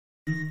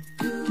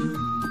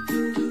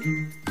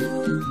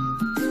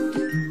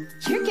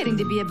You're getting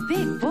to be a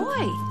big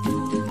boy.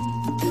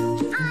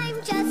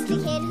 I'm just a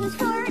kid who's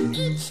 4.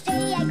 Each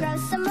day I grow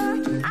some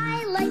more.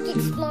 I like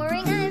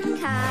exploring. I'm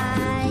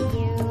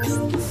Caillou.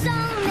 So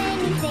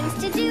many things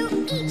to do.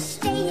 Each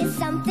day is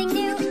something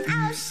new.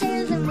 I'll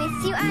share them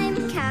with you.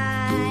 I'm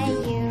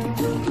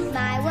Caillou.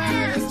 My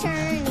world is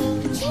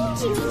turning,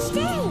 changing each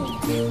day.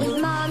 With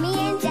Mommy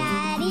and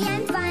Daddy,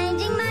 I'm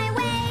finding my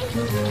way.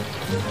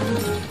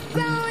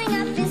 Growing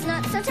up is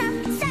not so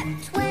tough,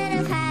 except when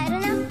I've had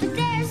enough. But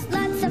there's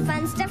lots of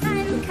fun stuff.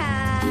 I'm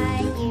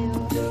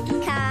Caillou.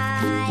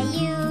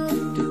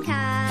 Caillou,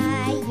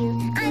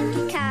 Caillou,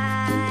 I'm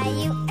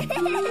Caillou.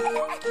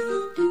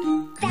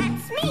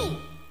 That's me.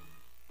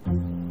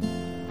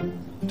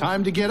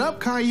 Time to get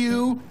up,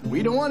 Caillou.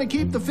 We don't want to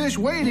keep the fish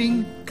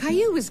waiting.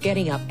 Caillou was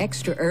getting up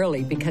extra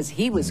early because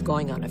he was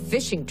going on a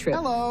fishing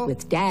trip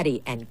with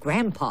Daddy and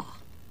Grandpa.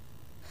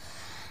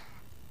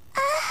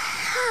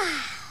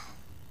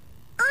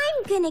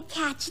 I'm gonna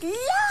catch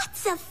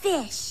lots of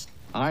fish.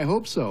 I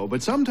hope so,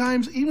 but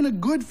sometimes even a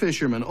good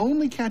fisherman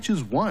only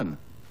catches one.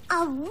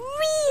 A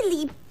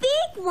really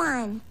big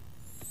one.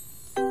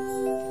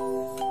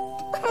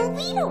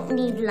 We don't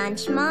need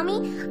lunch, Mommy.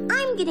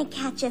 I'm gonna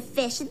catch a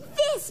fish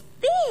this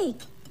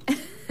big.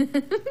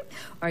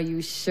 Are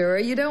you sure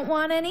you don't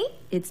want any?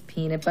 It's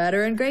peanut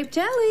butter and grape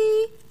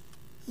jelly.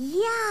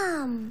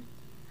 Yum.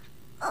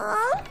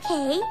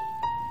 Okay.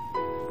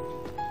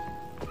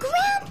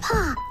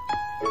 Grandpa.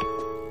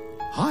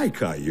 Hi,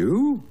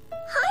 Caillou.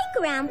 Hi,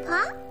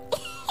 Grandpa.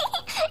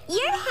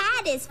 Your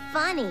hat is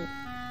funny.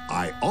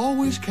 I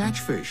always catch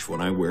fish when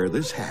I wear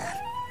this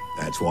hat.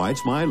 That's why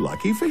it's my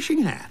lucky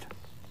fishing hat.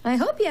 I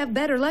hope you have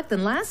better luck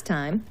than last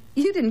time.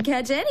 You didn't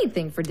catch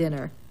anything for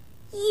dinner.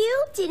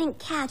 You didn't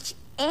catch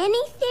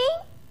anything?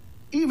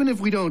 Even if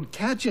we don't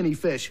catch any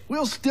fish,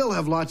 we'll still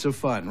have lots of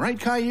fun, right,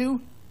 Caillou?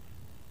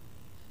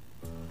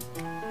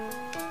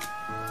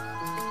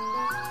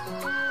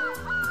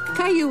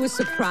 Caillou was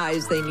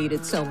surprised they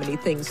needed so many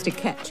things to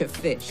catch a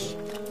fish.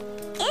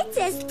 It's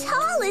as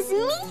tall as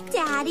me,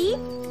 Daddy.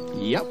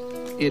 Yep,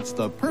 it's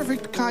the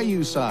perfect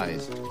Caillou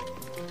size.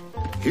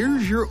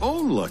 Here's your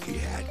own lucky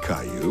hat,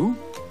 Caillou.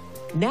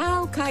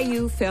 Now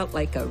Caillou felt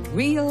like a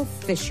real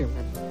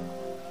fisherman.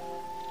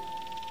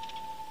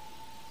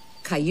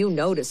 Caillou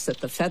noticed that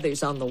the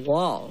feathers on the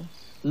wall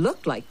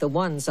looked like the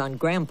ones on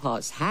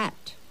Grandpa's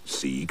hat.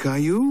 See,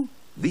 Caillou?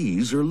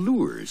 These are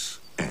lures,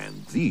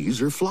 and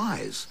these are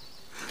flies.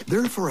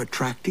 They're for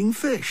attracting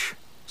fish,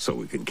 so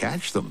we can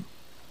catch them.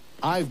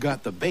 I've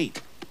got the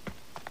bait.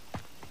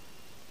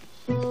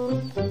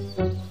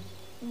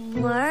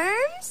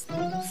 Worms?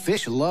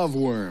 Fish love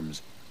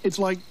worms. It's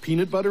like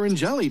peanut butter and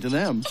jelly to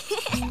them.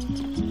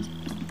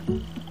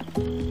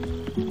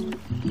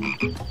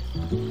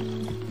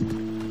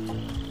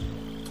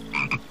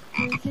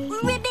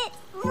 Ribbit,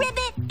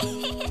 ribbit.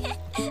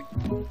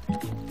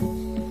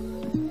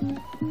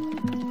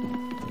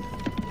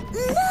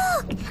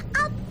 Look,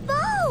 a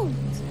boat.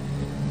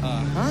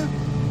 Uh-huh.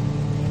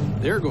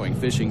 They're going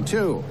fishing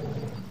too.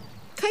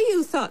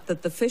 Caillou thought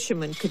that the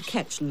fisherman could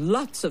catch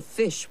lots of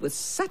fish with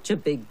such a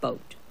big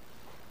boat.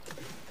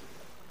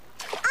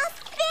 A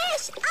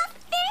fish, a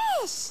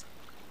fish.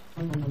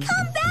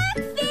 Come back,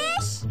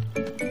 fish.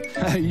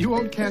 You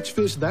won't catch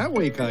fish that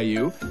way,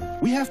 Caillou.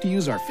 We have to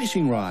use our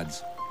fishing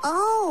rods.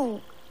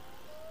 Oh.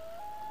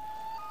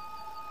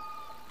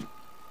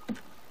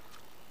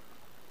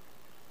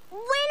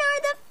 When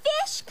are the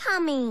fish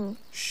coming?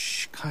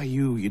 Shh,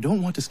 Caillou, you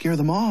don't want to scare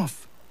them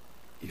off.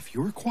 If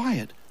you're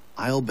quiet,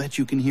 I'll bet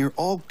you can hear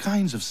all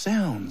kinds of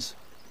sounds.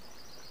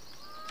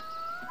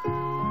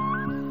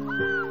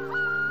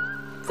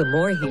 The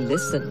more he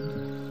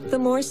listened, the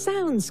more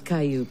sounds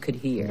Caillou could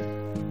hear.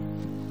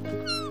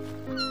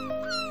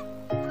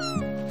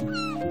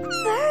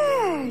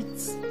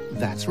 Birds.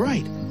 That's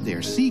right,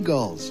 they're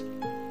seagulls.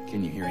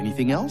 Can you hear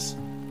anything else?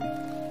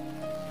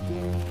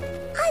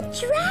 A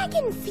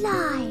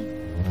dragonfly.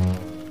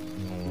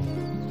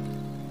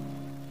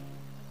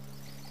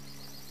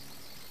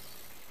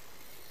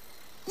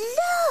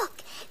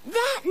 Look!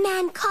 That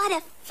man caught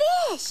a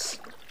fish!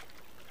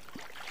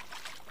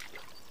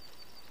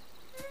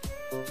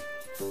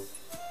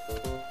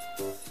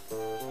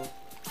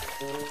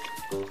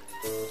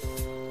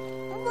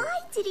 Why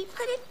did he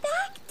put it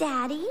back,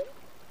 Daddy?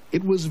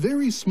 It was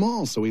very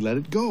small, so he let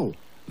it go.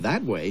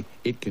 That way,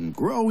 it can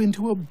grow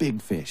into a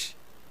big fish.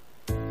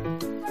 A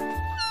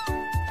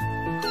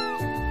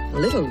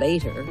little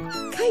later,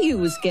 Caillou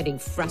was getting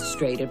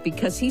frustrated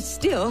because he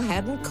still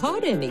hadn't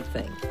caught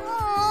anything.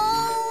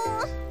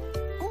 Oh,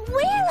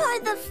 where are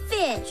the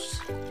fish?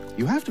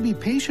 You have to be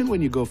patient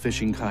when you go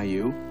fishing,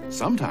 Caillou.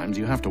 Sometimes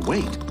you have to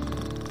wait.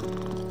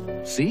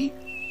 See?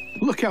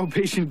 Look how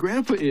patient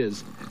Grandpa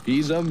is.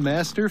 He's a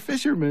master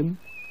fisherman.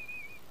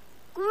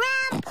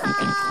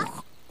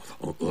 Grandpa!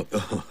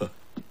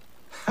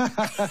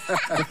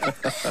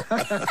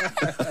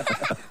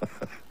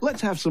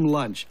 Let's have some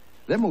lunch.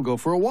 Then we'll go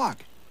for a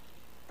walk.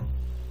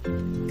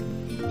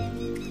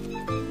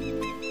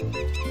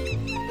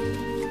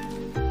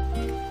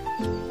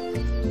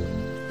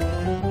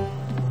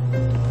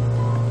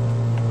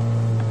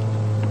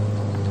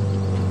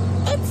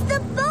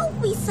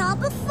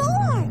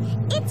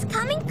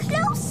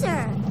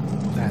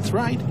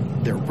 That's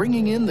right. They're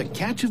bringing in the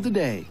catch of the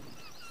day.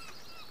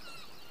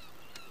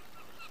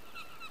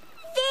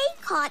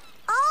 They caught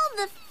all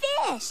the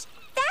fish.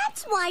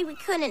 That's why we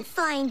couldn't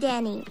find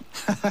any.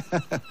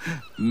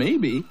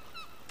 Maybe.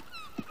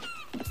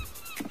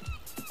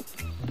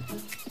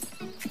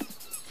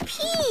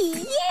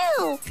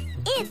 Ew!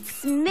 It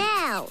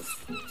smells.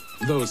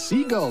 Those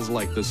seagulls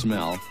like the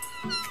smell.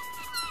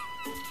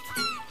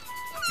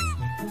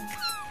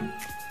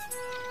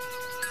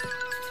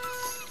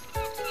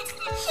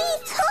 He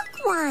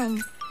took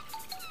one.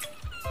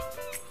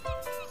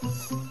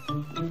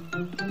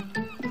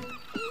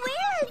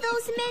 Where are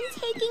those men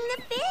taking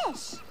the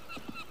fish?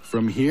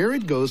 From here,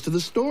 it goes to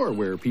the store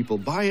where people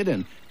buy it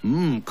and,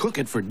 cook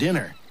it for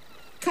dinner.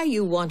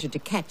 Caillou wanted to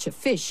catch a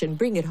fish and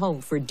bring it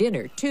home for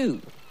dinner,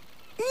 too.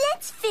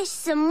 Let's fish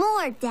some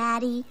more,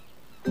 Daddy.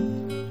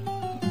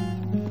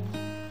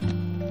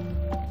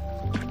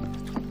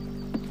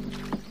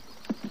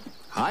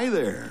 Hi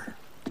there.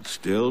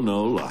 Still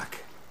no luck.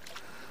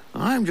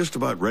 I'm just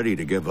about ready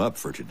to give up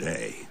for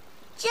today.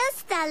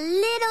 Just a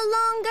little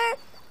longer,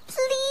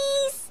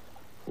 please.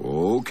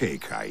 Okay,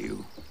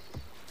 Caillou.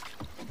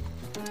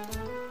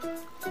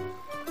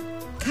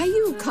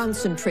 Caillou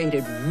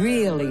concentrated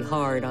really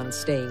hard on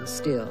staying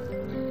still.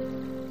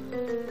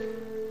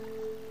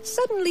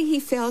 Suddenly he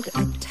felt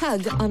a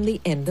tug on the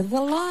end of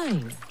the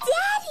line.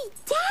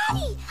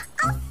 Daddy,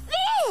 a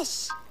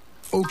fish!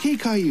 Okay,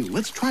 Caillou,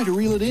 let's try to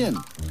reel it in.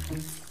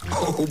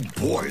 Oh,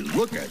 boy,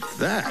 look at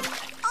that.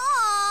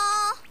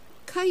 Aww!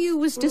 Caillou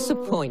was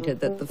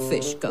disappointed that the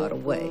fish got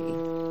away.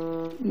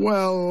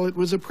 Well, it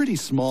was a pretty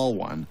small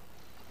one.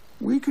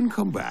 We can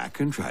come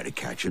back and try to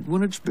catch it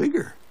when it's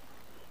bigger.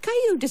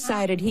 Caillou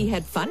decided he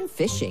had fun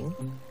fishing,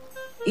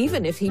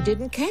 even if he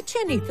didn't catch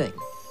anything.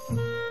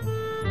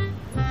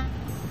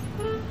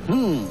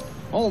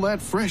 All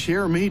that fresh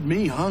air made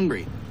me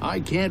hungry. I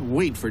can't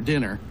wait for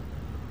dinner.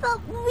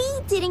 But we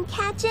didn't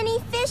catch any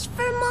fish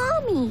for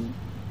Mommy.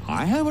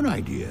 I have an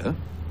idea.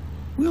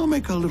 We'll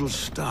make a little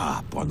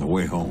stop on the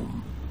way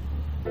home.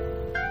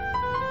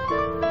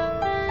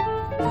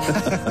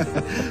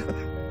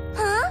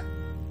 Huh?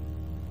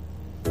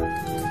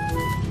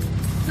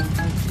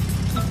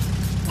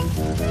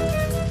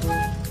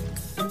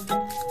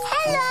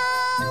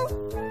 Hello!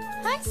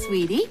 Hi,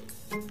 sweetie.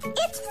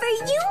 It's for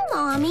you,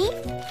 Mommy.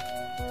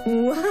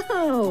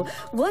 Wow,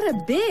 what a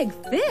big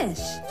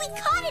fish. We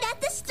caught it at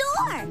the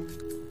store.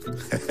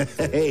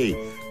 Hey,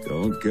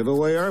 don't give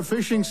away our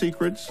fishing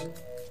secrets.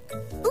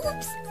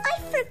 Oops, I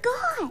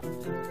forgot.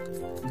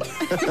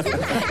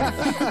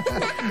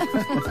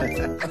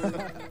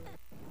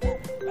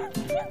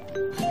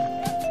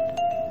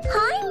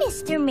 Hi,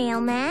 Mr.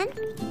 Mailman.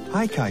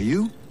 Hi,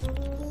 Caillou.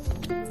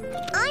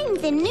 I'm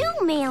the new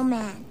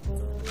mailman.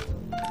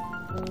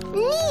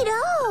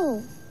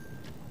 Neato!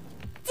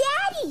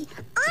 Daddy,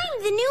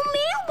 I'm the new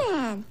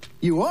mailman.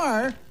 You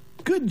are?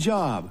 Good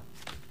job.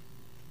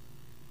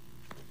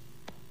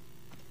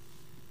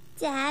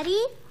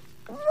 Daddy,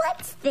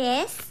 what's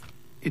this?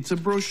 It's a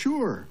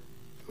brochure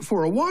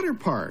for a water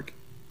park.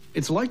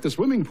 It's like the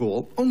swimming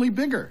pool, only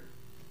bigger.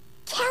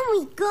 Can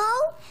we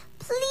go?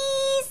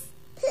 Please?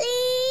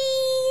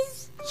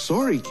 Please?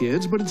 Sorry,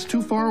 kids, but it's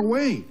too far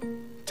away.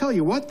 Tell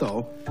you what,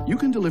 though, you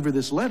can deliver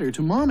this letter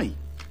to Mommy.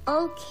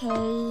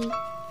 Okay.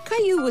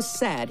 Caillou was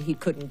sad he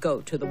couldn't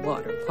go to the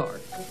water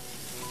park.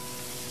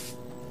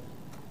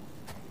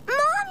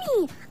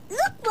 Mommy,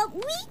 look what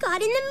we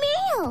got in the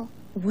mail.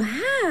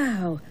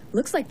 Wow,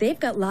 looks like they've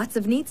got lots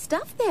of neat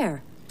stuff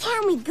there.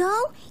 Can we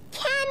go?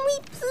 Can we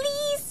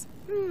please?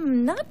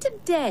 Not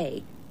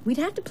today. We'd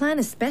have to plan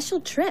a special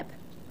trip.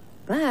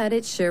 But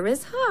it sure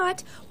is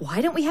hot.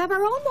 Why don't we have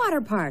our own water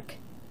park?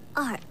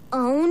 Our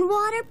own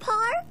water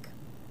park?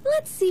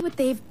 Let's see what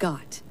they've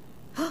got.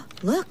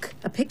 Look,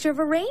 a picture of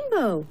a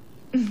rainbow.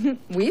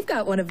 We've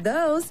got one of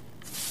those.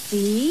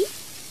 See?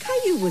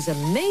 Caillou was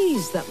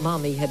amazed that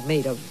Mommy had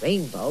made a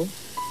rainbow,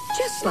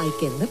 just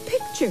like in the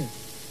picture.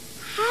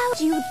 How'd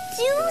you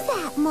do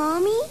that,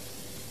 Mommy?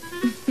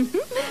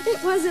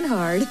 It wasn't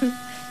hard.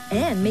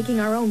 And making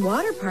our own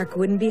water park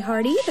wouldn't be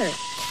hard either.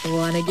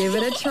 Want to give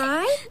it a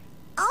try?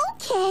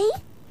 Okay.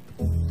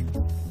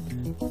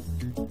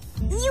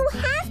 You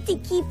have to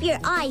keep your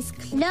eyes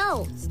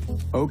closed.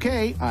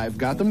 Okay, I've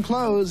got them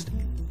closed.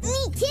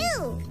 Me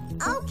too.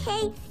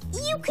 Okay,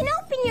 you can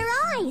open your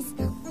eyes.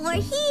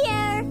 We're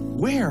here.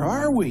 Where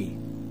are we?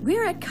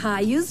 We're at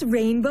Caillou's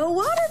Rainbow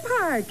Water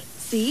Park.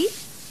 See?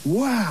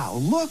 Wow,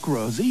 look,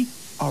 Rosie,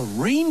 a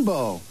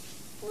rainbow.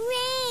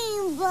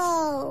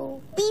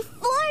 Rainbow.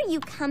 Before you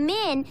come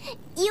in,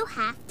 you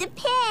have to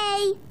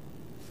pay.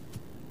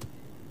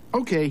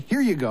 Okay,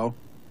 here you go.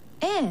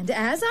 And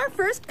as our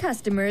first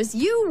customers,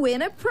 you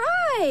win a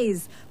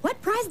prize. What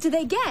prize do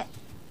they get?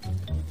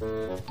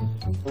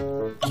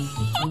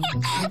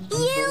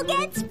 You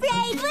get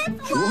sprayed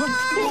with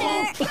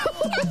water.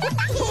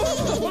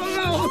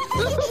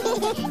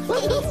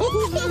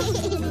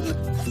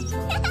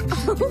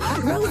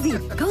 Rosie,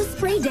 go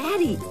spray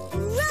Daddy.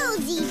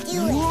 Rosie,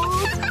 do it.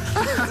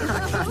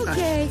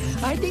 Okay,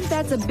 I think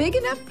that's a big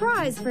enough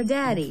prize for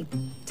Daddy.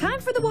 Time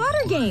for the water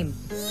game.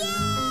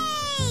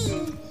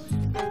 Yay!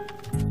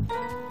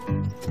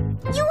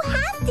 You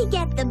have to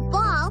get the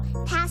ball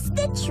past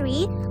the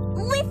tree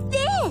with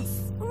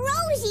this.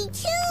 Rosie,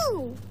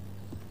 too.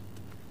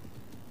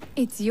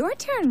 It's your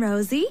turn,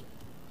 Rosie.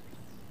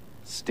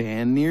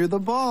 Stand near the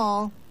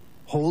ball.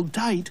 Hold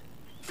tight.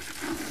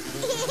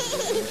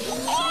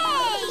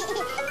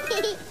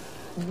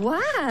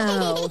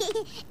 Wow.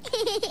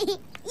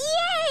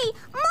 Yay!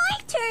 My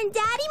turn,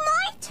 Daddy,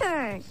 my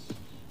turn.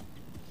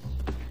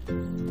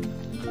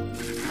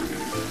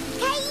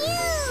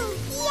 Caillou!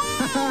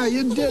 Yay!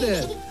 You did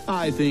it.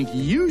 I think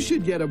you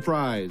should get a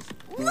prize.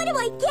 What do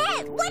I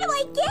get? What do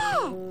I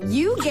get?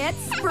 You get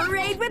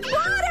sprayed with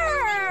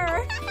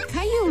water.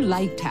 Caillou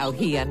liked how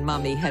he and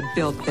Mummy had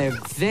built their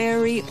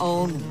very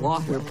own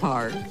water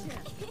park.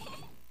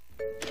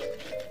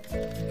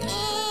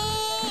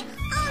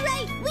 All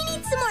right, we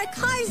need some more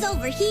cars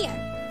over here.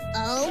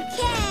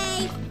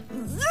 Okay.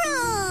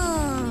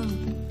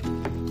 Vroom!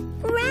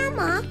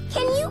 Grandma,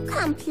 can you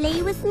come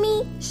play with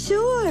me?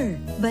 Sure,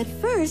 but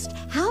first,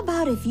 how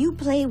about if you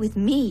play with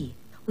me?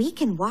 We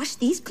can wash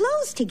these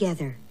clothes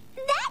together.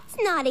 That's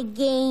not a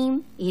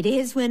game. It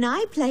is when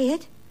I play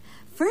it.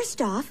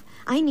 First off,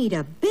 I need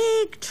a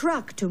big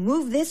truck to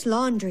move this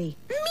laundry.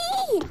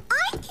 Me!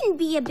 I can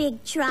be a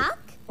big truck.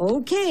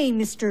 Okay,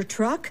 Mr.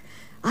 Truck.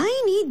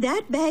 I need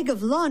that bag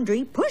of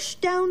laundry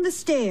pushed down the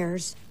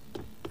stairs.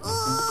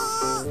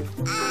 Beep,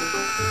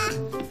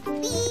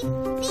 beep,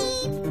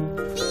 beep.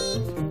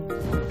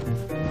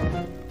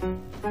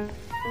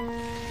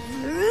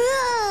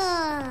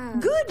 Vroom.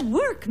 Good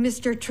work,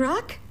 Mr.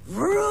 Truck.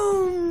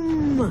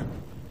 Vroom!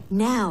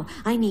 Now,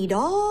 I need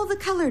all the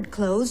colored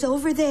clothes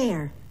over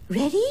there.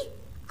 Ready?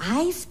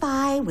 I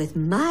spy with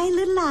my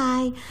little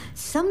eye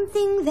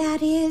something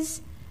that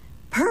is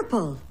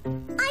purple.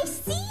 I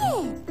see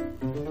it.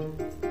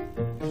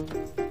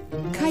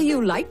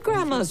 Caillou liked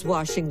Grandma's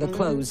washing the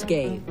clothes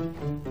game.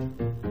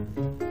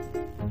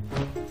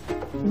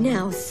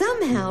 Now,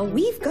 somehow,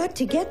 we've got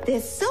to get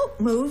this soap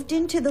moved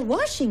into the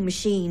washing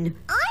machine.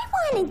 I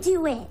want to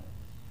do it.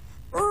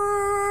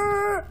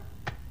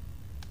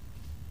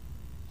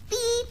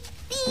 Beep,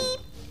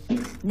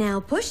 beep, Now,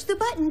 push the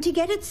button to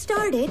get it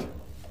started.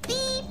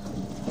 beep.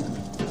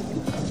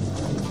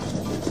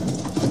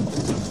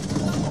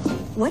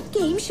 What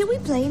game should we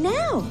play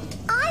now?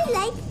 I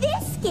like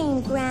this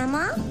game,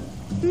 Grandma.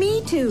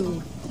 Me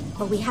too.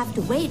 But we have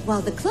to wait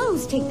while the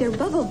clothes take their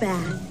bubble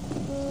bath.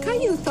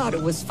 Caillou thought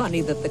it was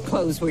funny that the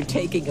clothes were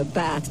taking a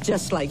bath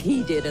just like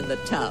he did in the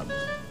tub.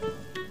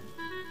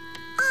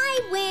 I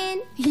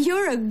win.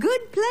 You're a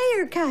good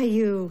player,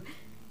 Caillou.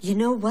 You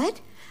know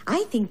what?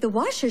 I think the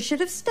washer should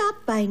have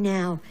stopped by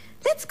now.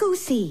 Let's go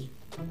see.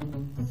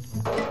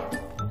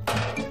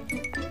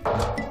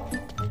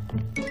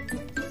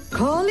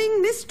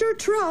 Calling Mr.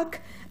 Truck.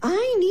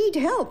 I need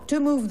help to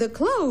move the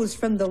clothes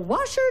from the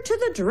washer to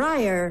the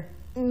dryer.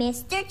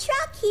 Mr.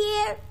 Truck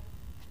here.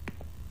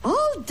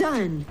 All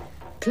done.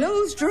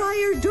 Close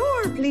dryer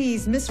door,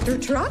 please,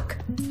 Mr. Truck.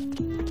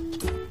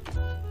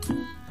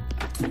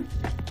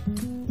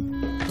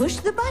 Push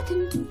the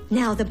button.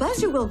 Now the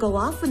buzzer will go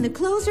off when the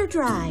clothes are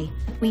dry.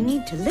 We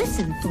need to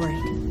listen for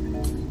it.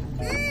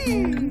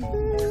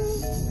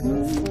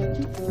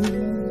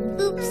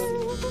 Oops.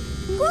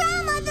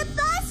 Grandma, the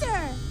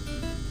buzzer.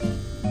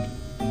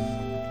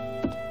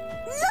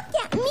 Look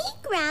at me,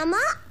 Grandma.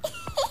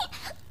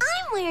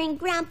 I'm wearing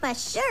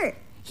Grandpa's shirt.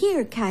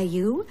 Here,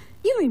 Caillou.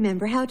 You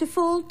remember how to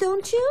fold,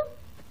 don't you?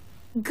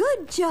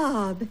 Good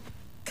job.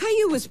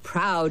 Caillou was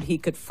proud he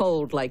could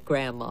fold like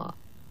Grandma.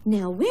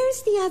 Now,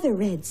 where's the other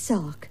red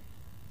sock?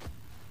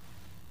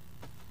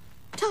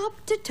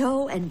 Top to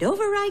toe and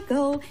over I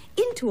go,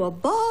 into a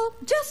ball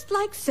just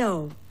like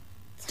so.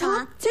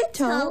 Top to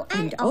toe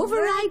and over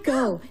I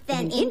go,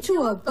 then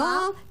into a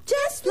ball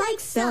just like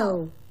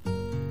so.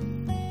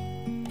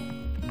 Mommy,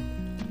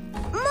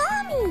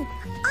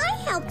 I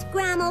helped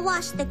Grandma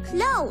wash the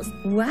clothes.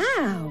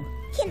 Wow.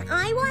 Can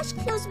I wash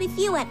clothes with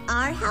you at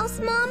our house,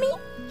 Mommy?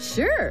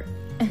 Sure.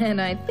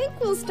 And I think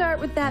we'll start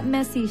with that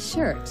messy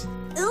shirt.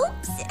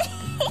 Oops.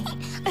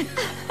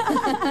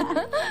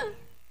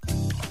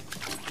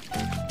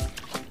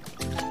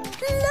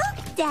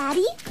 Look,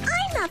 Daddy,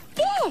 I'm a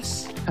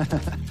fish.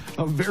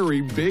 A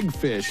very big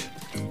fish.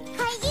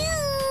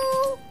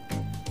 Caillou!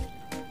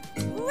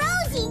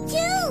 Rosie,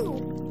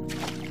 too!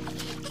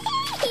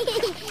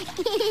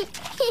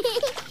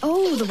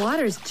 Oh, the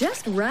water's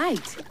just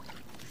right.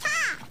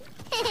 Ha!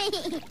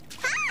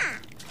 Ha!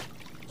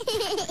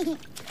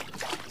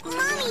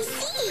 Mommy,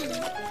 see!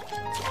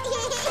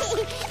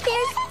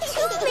 There's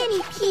too many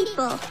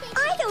people.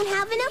 I don't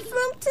have enough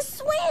room to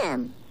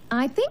swim.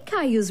 I think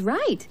Caillou's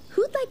right.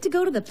 Who'd like to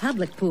go to the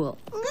public pool?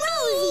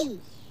 Rosie!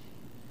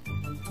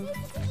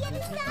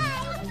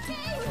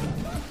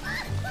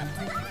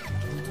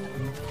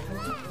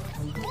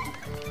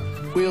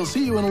 We'll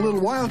see you in a little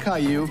while,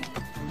 Caillou.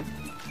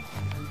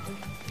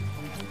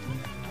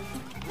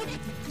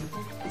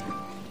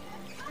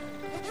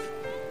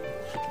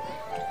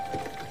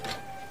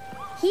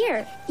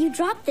 Here, you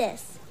dropped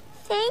this.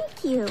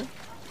 Thank you.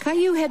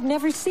 Caillou had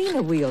never seen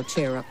a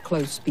wheelchair up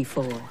close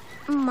before.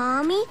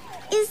 Mommy,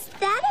 is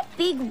that a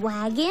big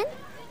wagon?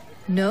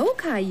 No,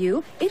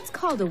 Caillou. It's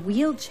called a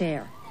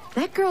wheelchair.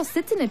 That girl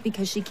sits in it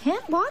because she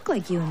can't walk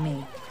like you and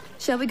me.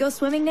 Shall we go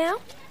swimming now?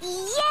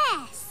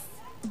 Yes!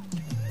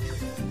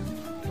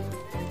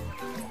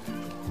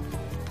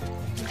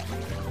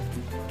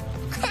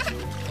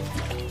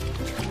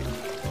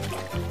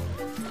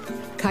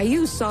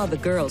 Caillou saw the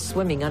girl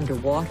swimming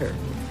underwater.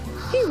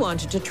 He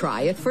wanted to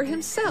try it for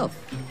himself.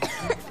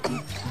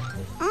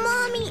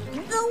 Mommy,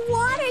 the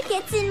water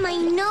gets in my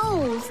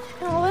nose.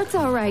 Oh, that's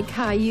all right,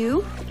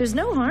 Caillou. There's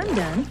no harm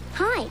done.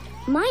 Hi,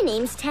 my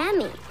name's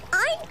Tammy.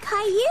 I'm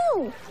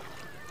Caillou.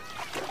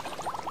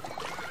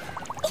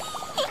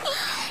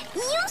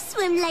 You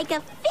swim like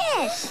a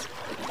fish.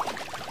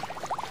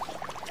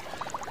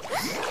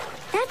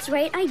 That's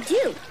right, I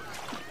do.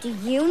 Do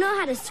you know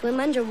how to swim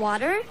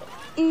underwater?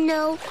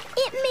 No,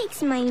 it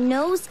makes my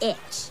nose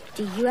itch.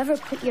 Do you ever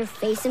put your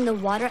face in the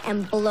water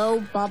and blow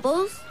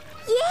bubbles?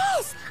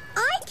 Yes,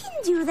 I can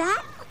do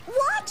that.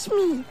 Watch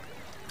me.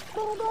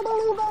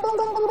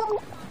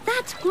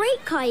 That's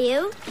great,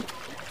 Caillou.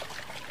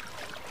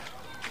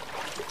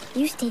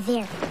 You stay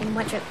there and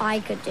watch what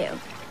I could do.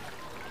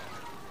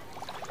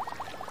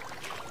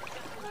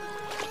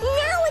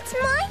 Now it's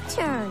my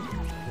turn.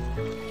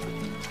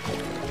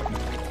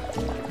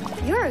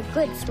 You're a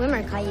good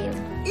swimmer, Caillou.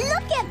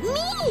 Look at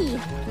me!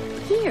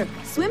 Here,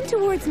 swim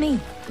towards me.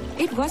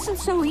 It wasn't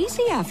so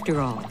easy after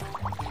all.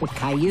 But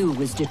Caillou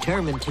was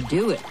determined to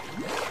do it.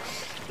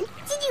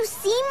 Did you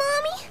see,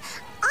 Mommy?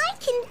 I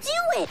can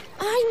do it.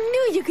 I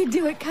knew you could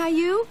do it,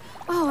 Caillou.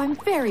 Oh, I'm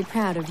very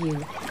proud of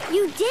you.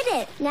 You did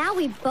it. Now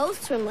we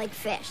both swim like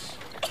fish.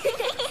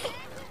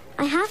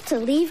 I have to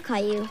leave,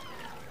 Caillou.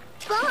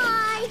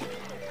 Bye!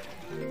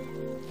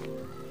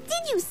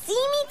 Did you see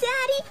me,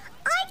 Daddy?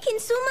 I can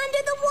swim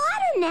under the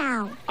water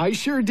now. I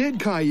sure did,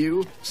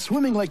 Caillou.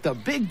 Swimming like the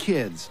big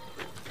kids.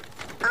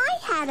 I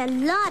had a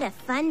lot of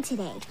fun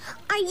today.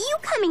 Are you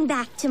coming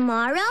back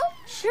tomorrow?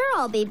 Sure,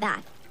 I'll be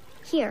back.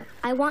 Here,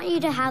 I want you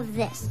to have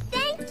this.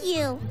 Thank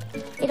you.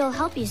 It'll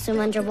help you swim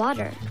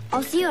underwater.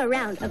 I'll see you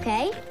around,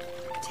 okay?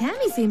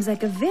 Tammy seems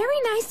like a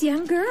very nice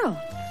young girl.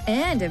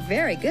 And a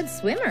very good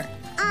swimmer.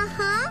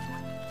 Uh-huh.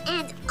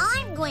 And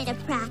I'm going to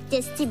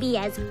practice to be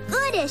as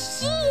good as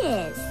she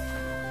is.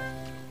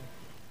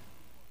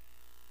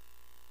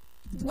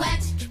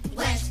 Wet,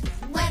 wet,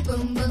 wet,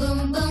 boom, boom,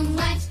 boom, boom.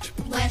 Wet,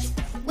 wet,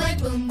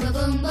 wet, boom, boom,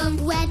 boom,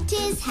 boom. Wet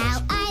is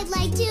how I'd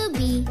like to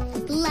be,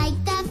 like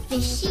the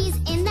fishies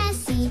in the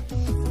sea.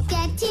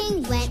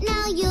 Getting wet,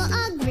 now you'll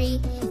agree,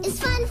 is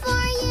fun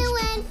for you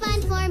and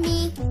fun for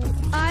me.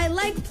 I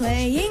like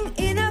playing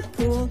in a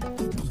pool.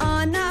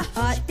 On a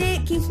hot day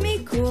it keeps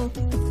me cool.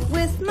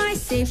 With my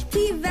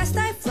safety vest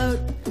I float.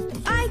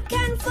 I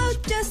can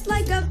float just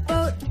like a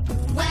boat.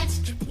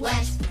 Wet,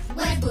 wet,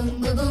 wet,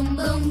 boom, boom, boom,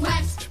 boom.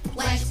 Wet,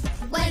 wet,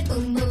 wet,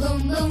 boom, boom,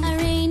 boom, boom. A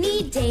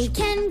rainy day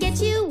can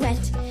get you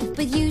wet,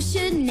 but you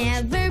should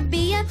never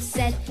be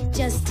upset.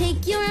 Just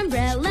take your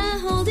umbrella,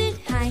 hold it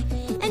high,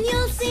 and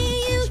you'll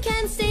see you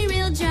can stay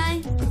real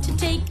dry. To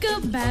take a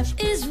bath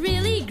is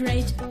really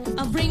great.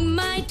 I'll bring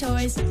my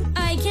toys,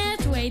 I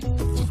can't wait.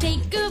 To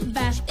take a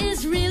bath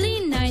is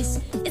really nice.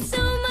 It's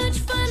so much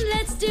fun,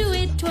 let's do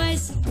it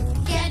twice.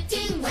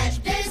 Getting wet,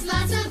 there's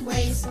lots of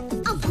ways.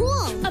 A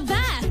pool, A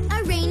bath,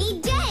 a rainy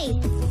day.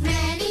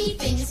 Many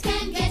things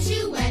can get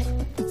you wet.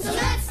 So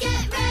let's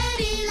get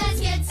ready,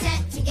 let's get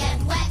set to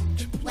get wet.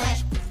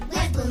 Wet,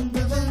 wet, boom,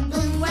 boom, boom,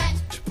 boom. Wet,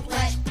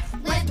 wet,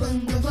 wet,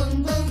 boom, boom,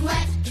 boom, boom.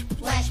 Wet,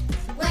 wet,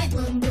 wet,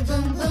 boom, boom,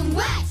 boom, boom.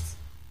 Wet!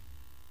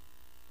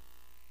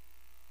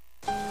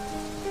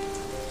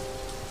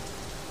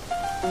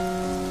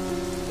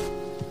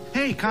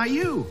 Hey,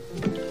 Caillou.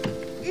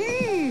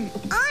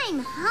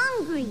 I'm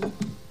hungry.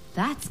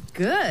 That's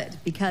good,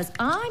 because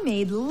I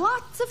made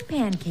lots of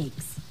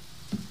pancakes.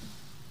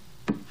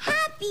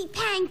 Happy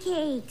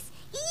pancakes.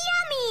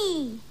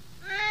 Yummy.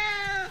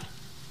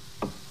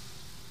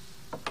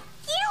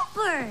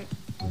 Gilbert.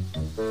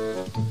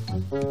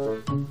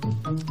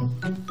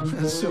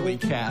 Silly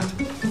cat.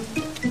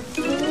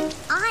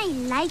 I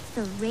like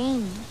the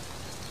rain.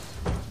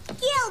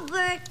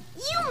 Gilbert,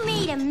 you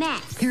made a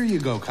mess. Here you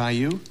go,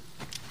 Caillou.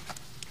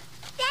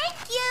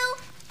 Thank you.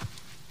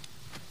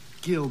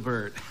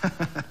 Gilbert,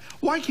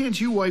 why can't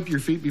you wipe your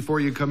feet before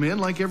you come in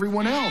like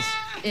everyone else?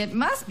 It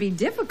must be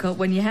difficult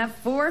when you have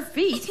 4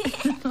 feet.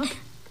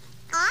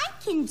 I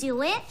can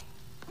do it.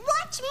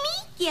 Watch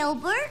me,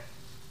 Gilbert.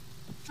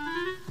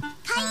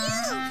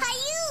 Caillou,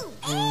 Caillou.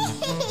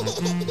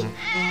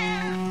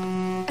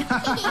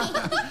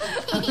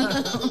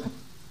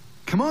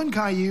 Come on,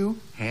 Caillou.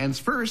 Hands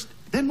first,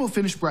 then we'll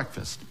finish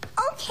breakfast.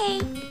 Okay.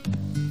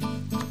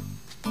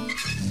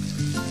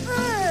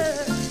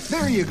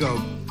 There you go.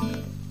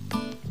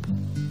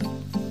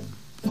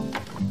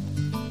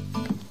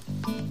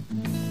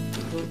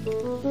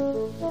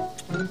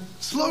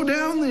 Slow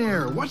down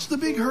there. What's the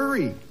big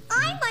hurry?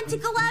 I want to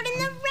go out in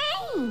the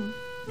rain.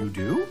 You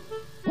do?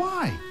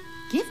 Why?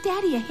 Give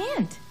Daddy a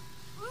hint.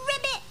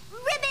 Ribbit,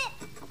 ribbit.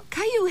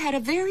 Caillou had a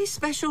very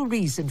special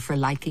reason for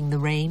liking the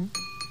rain.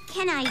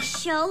 Can I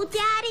show,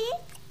 Daddy?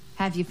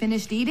 Have you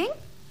finished eating?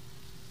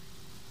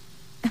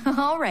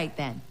 All right,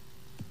 then.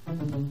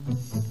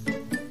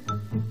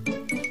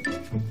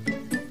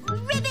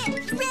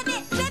 Ribbit,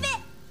 ribbit, ribbit!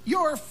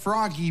 Your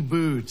froggy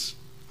boots.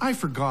 I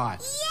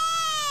forgot.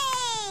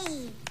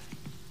 Yay!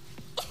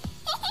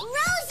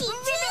 Rosie,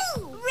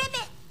 too!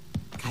 Ribbit!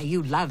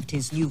 Caillou loved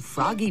his new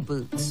froggy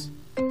boots.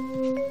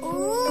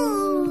 Ooh.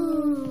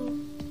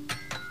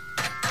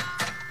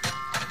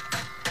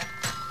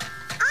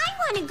 I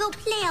want to go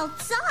play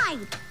outside.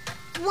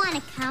 Want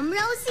to come,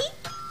 Rosie?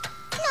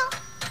 No.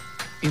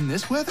 In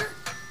this weather?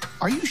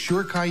 Are you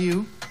sure,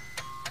 Caillou?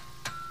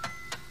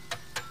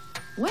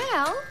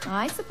 Well,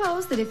 I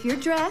suppose that if you're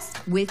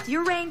dressed with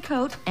your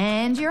raincoat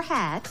and your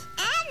hat,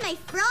 And my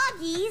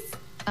froggies.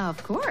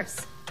 of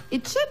course,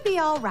 it should be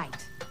all right.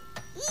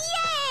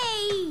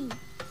 Yay!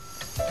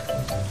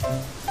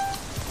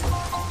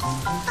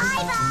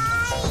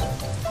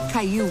 Bye-bye!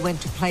 Caillou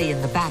went to play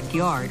in the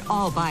backyard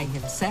all by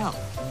himself.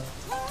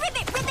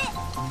 Ribbit, ribbit!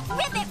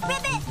 Ribbit,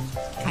 ribbit!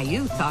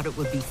 Caillou thought it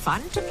would be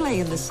fun to play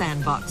in the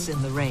sandbox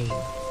in the rain.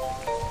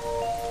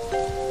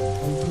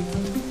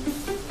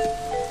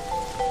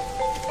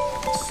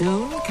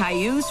 Soon,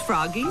 Caillou's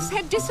froggies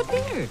had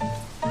disappeared.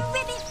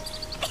 Ribbit!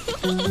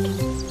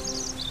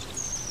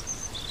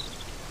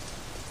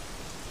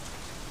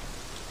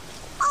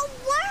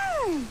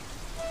 A worm!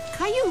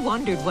 Caillou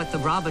wondered what the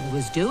robin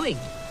was doing.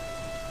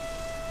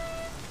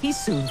 He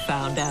soon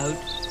found out.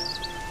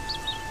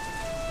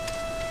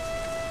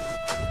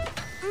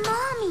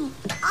 Mommy,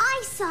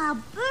 I saw a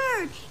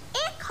bird.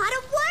 It caught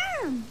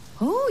a worm.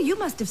 Oh, you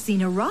must have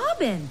seen a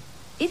robin.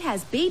 It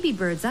has baby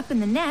birds up in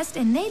the nest,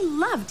 and they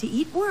love to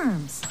eat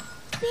worms.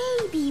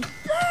 Baby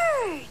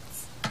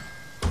birds.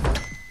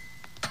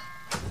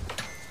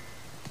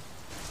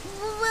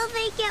 Will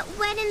they get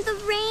wet in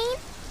the rain?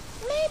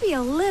 Maybe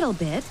a little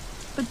bit,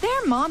 but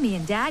their mommy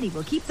and daddy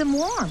will keep them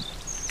warm.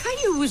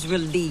 Caillou was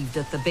relieved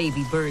that the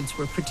baby birds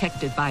were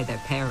protected by their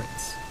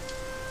parents.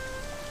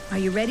 Are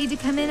you ready to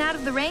come in out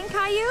of the rain,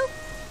 Caillou?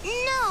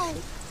 No,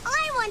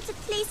 I want to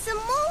play some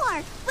more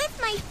with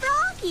my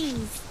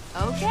froggies.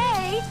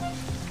 Okay.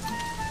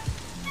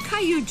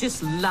 Caillou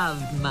just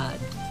loved mud.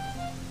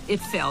 It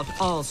felt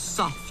all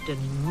soft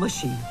and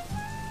mushy.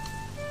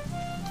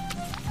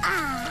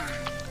 Ah,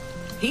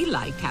 He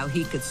liked how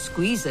he could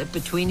squeeze it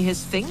between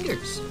his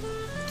fingers.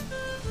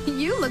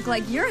 You look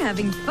like you're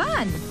having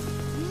fun.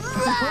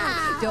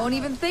 wow. Don't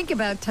even think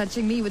about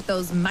touching me with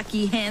those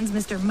mucky hands,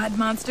 Mr. Mud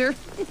Monster.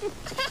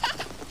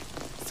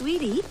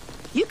 Sweetie,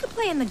 you could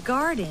play in the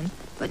garden,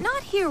 but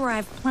not here where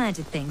I've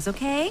planted things,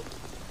 okay?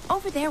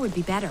 Over there would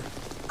be better.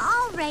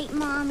 All right,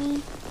 Mommy.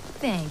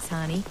 Thanks,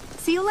 honey.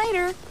 See you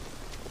later.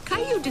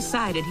 Caillou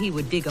decided he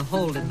would dig a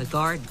hole in the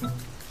garden.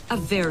 A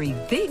very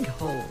big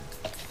hole.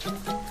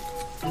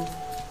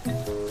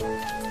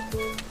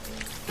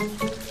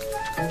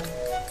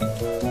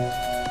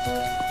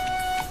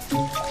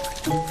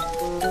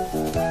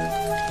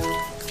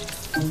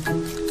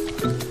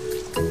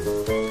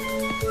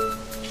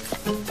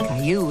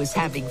 Caillou was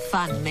having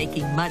fun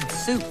making mud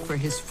soup for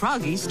his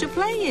froggies to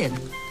play in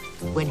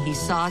when he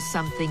saw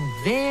something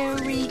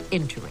very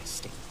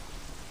interesting.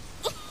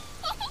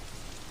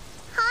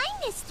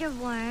 Hi, Mr.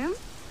 Worm.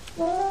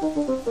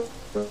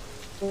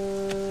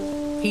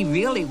 He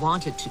really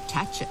wanted to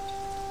touch it,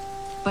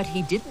 but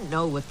he didn't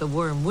know what the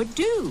worm would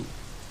do.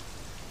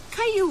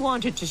 Caillou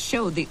wanted to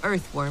show the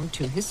earthworm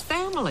to his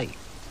family.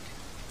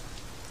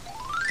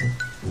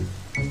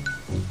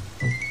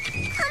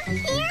 Come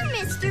here,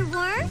 Mr.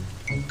 Worm.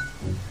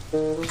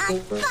 I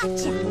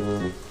gotcha.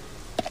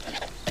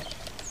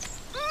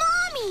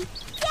 Mommy!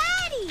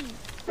 Daddy!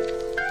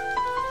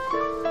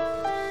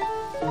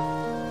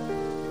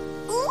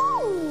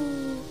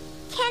 Ooh!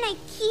 Can I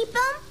keep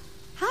him?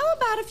 How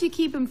about if you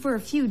keep him for a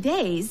few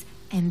days,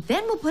 and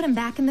then we'll put him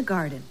back in the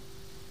garden?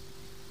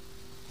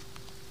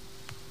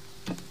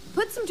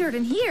 Put some dirt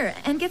in here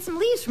and get some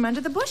leaves from under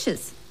the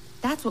bushes.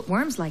 That's what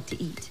worms like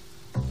to eat.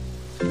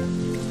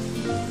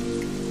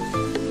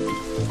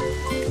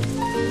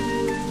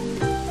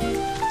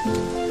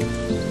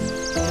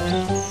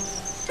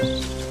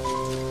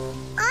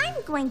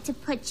 I'm going to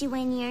put you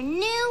in your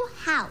new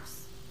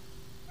house.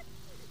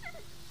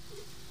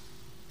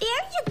 There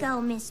you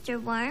go,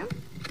 Mr. Worm.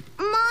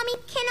 Mommy,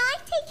 can I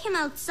take him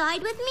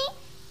outside with me?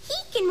 He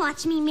can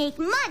watch me make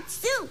mud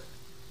soup.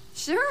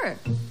 Sure.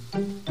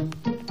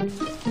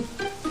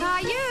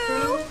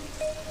 Caillou!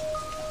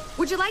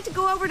 Would you like to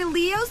go over to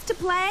Leo's to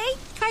play?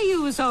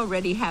 Caillou was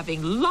already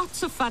having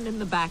lots of fun in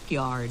the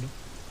backyard.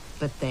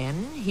 But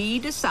then he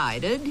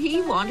decided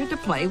he wanted to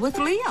play with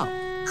Leo.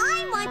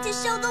 I want to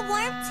show the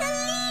worm to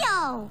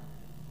Leo.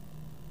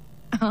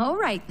 All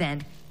right,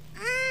 then.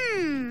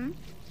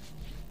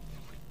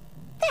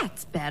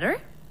 That's better.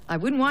 I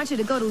wouldn't want you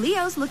to go to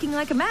Leo's looking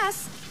like a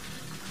mess.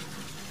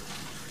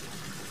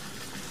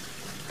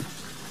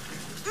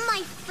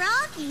 My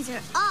froggies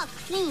are all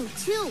clean,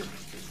 too.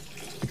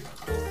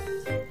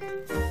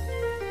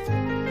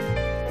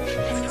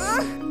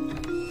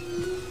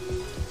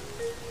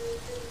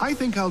 I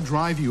think I'll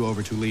drive you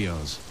over to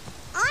Leo's.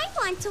 I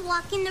want to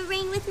walk in the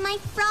rain with my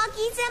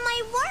froggies and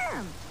my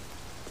worm.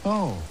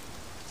 Oh,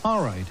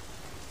 all right.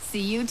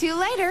 See you two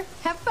later.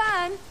 Have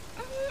fun.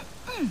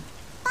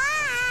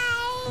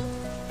 Bye.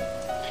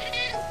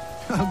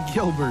 Oh,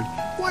 Gilbert,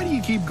 why do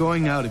you keep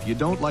going out if you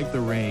don't like the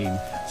rain?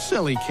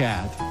 Silly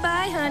cat.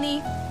 Bye,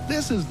 honey.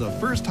 This is the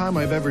first time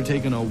I've ever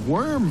taken a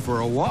worm for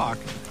a walk.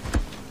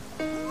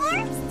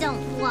 Worms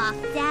don't walk,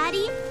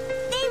 Daddy.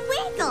 They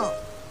wiggle.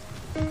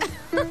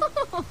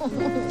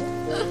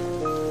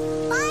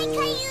 Bye,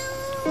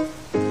 Caillou.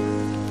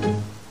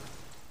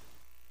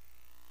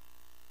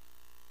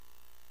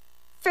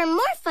 For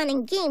more fun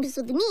and games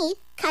with me,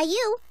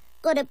 Caillou,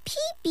 go to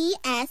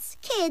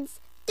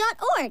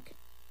pbskids.org.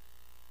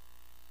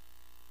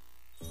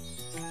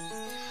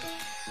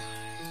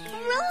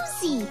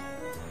 Rosie.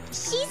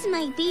 She's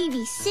my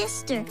baby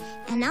sister,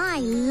 and I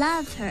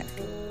love her.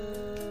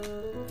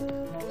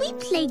 We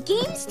play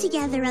games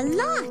together a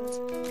lot.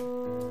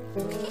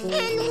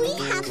 And we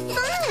have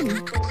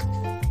fun.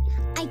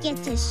 I get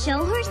to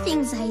show her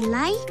things I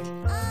like.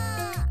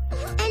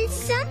 And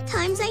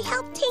sometimes I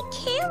help take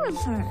care of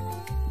her.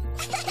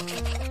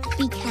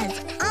 Because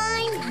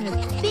I'm her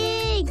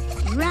big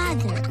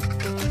brother.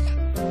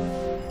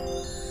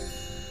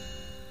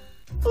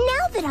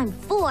 Now that I'm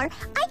 4,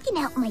 I can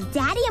help my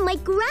daddy and my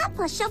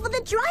grandpa shovel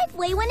the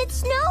driveway when it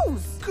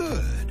snows.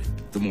 Good.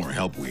 The more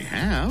help we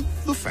have,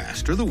 the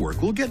faster the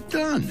work will get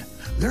done.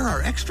 There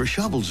are extra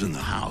shovels in the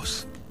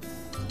house.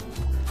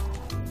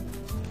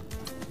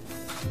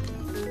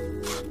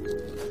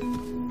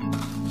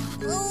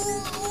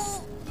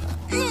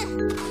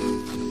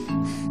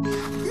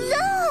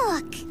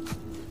 Look!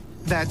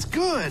 That's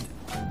good.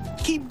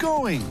 Keep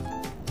going.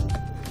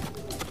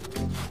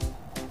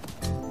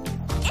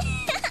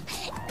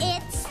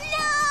 It's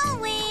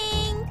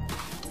snowing!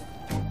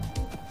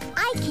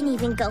 I can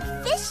even go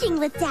fishing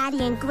with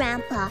Daddy and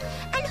Grandpa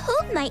and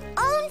hold my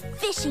own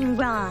fishing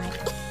rod.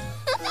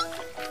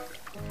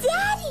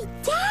 Daddy!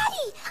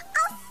 Daddy! A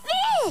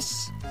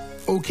fish!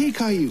 Okay,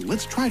 Caillou,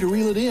 let's try to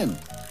reel it in.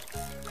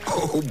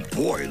 Oh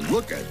boy,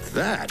 look at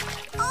that.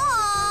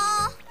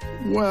 Aww!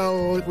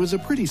 Well, it was a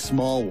pretty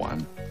small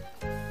one.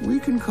 We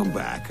can come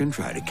back and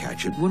try to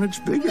catch it when it's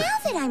bigger. Now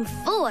that I'm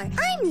 4,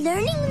 I'm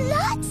learning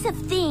lots of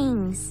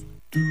things.